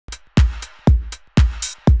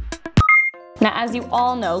Now, as you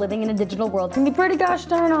all know, living in a digital world can be pretty gosh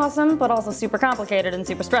darn awesome, but also super complicated and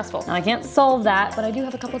super stressful. Now, I can't solve that, but I do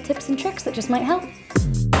have a couple tips and tricks that just might help.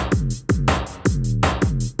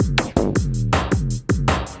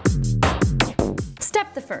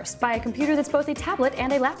 Step the first, buy a computer that's both a tablet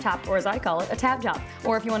and a laptop, or as I call it, a tab job.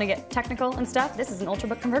 Or if you want to get technical and stuff, this is an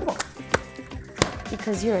Ultrabook convertible.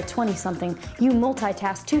 Because you're a 20-something, you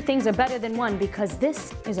multitask. Two things are better than one because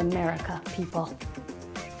this is America, people.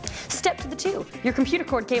 Step to the two, your computer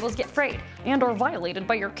cord cables get frayed and or violated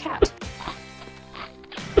by your cat.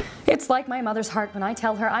 It's like my mother's heart when I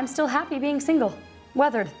tell her I'm still happy being single.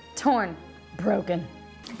 Weathered, torn, broken.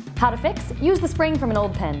 How to fix? Use the spring from an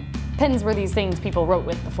old pen. Pens were these things people wrote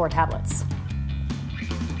with before tablets.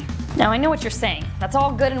 Now I know what you're saying. That's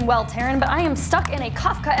all good and well, Taryn, but I am stuck in a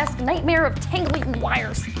Kafka-esque nightmare of tangling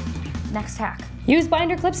wires. Next hack. Use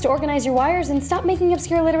binder clips to organize your wires and stop making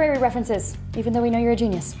obscure literary references, even though we know you're a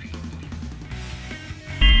genius.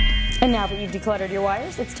 And now that you've decluttered your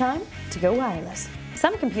wires, it's time to go wireless.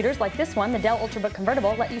 Some computers, like this one, the Dell Ultrabook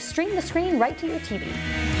Convertible, let you stream the screen right to your TV.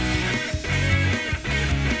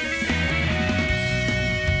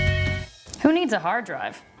 Who needs a hard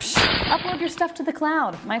drive? Psh, upload your stuff to the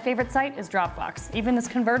cloud. My favorite site is Dropbox. Even this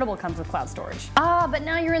convertible comes with cloud storage. Ah, but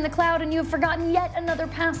now you're in the cloud and you have forgotten yet another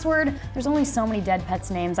password. There's only so many dead pets'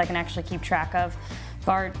 names I can actually keep track of.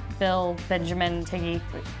 Bart, Bill, Benjamin, Tiggy.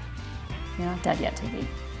 Wait, you're not dead yet, Tiggy.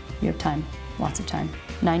 You have time. Lots of time.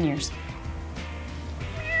 9 years.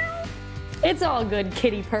 It's all good,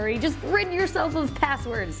 kitty purry. Just rid yourself of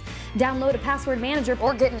passwords. Download a password manager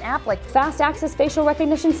or get an app like fast access facial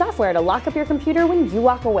recognition software to lock up your computer when you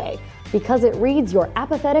walk away, because it reads your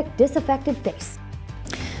apathetic, disaffected face.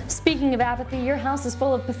 Speaking of apathy, your house is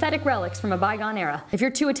full of pathetic relics from a bygone era. If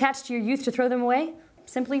you're too attached to your youth to throw them away,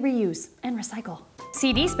 simply reuse and recycle.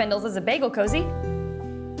 CD spindles is a bagel cozy,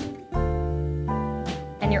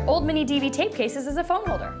 and your old mini DV tape cases is a phone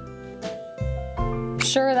holder.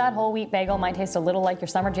 Sure, that whole wheat bagel might taste a little like your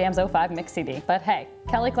Summer Jams 05 mix CD, but hey,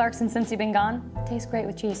 Kelly Clarkson Since You've Been Gone tastes great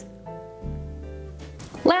with cheese.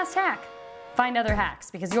 Last hack. Find other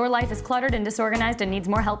hacks, because your life is cluttered and disorganized and needs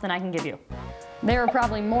more help than I can give you. There are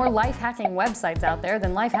probably more life hacking websites out there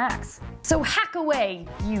than life hacks. So hack away,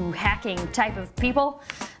 you hacking type of people.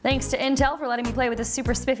 Thanks to Intel for letting me play with this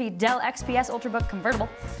super spiffy Dell XPS Ultrabook convertible.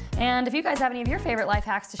 And if you guys have any of your favorite life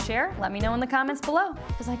hacks to share, let me know in the comments below,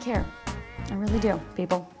 because I care. I really do,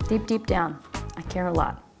 people. Deep, deep down, I care a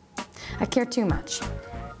lot. I care too much.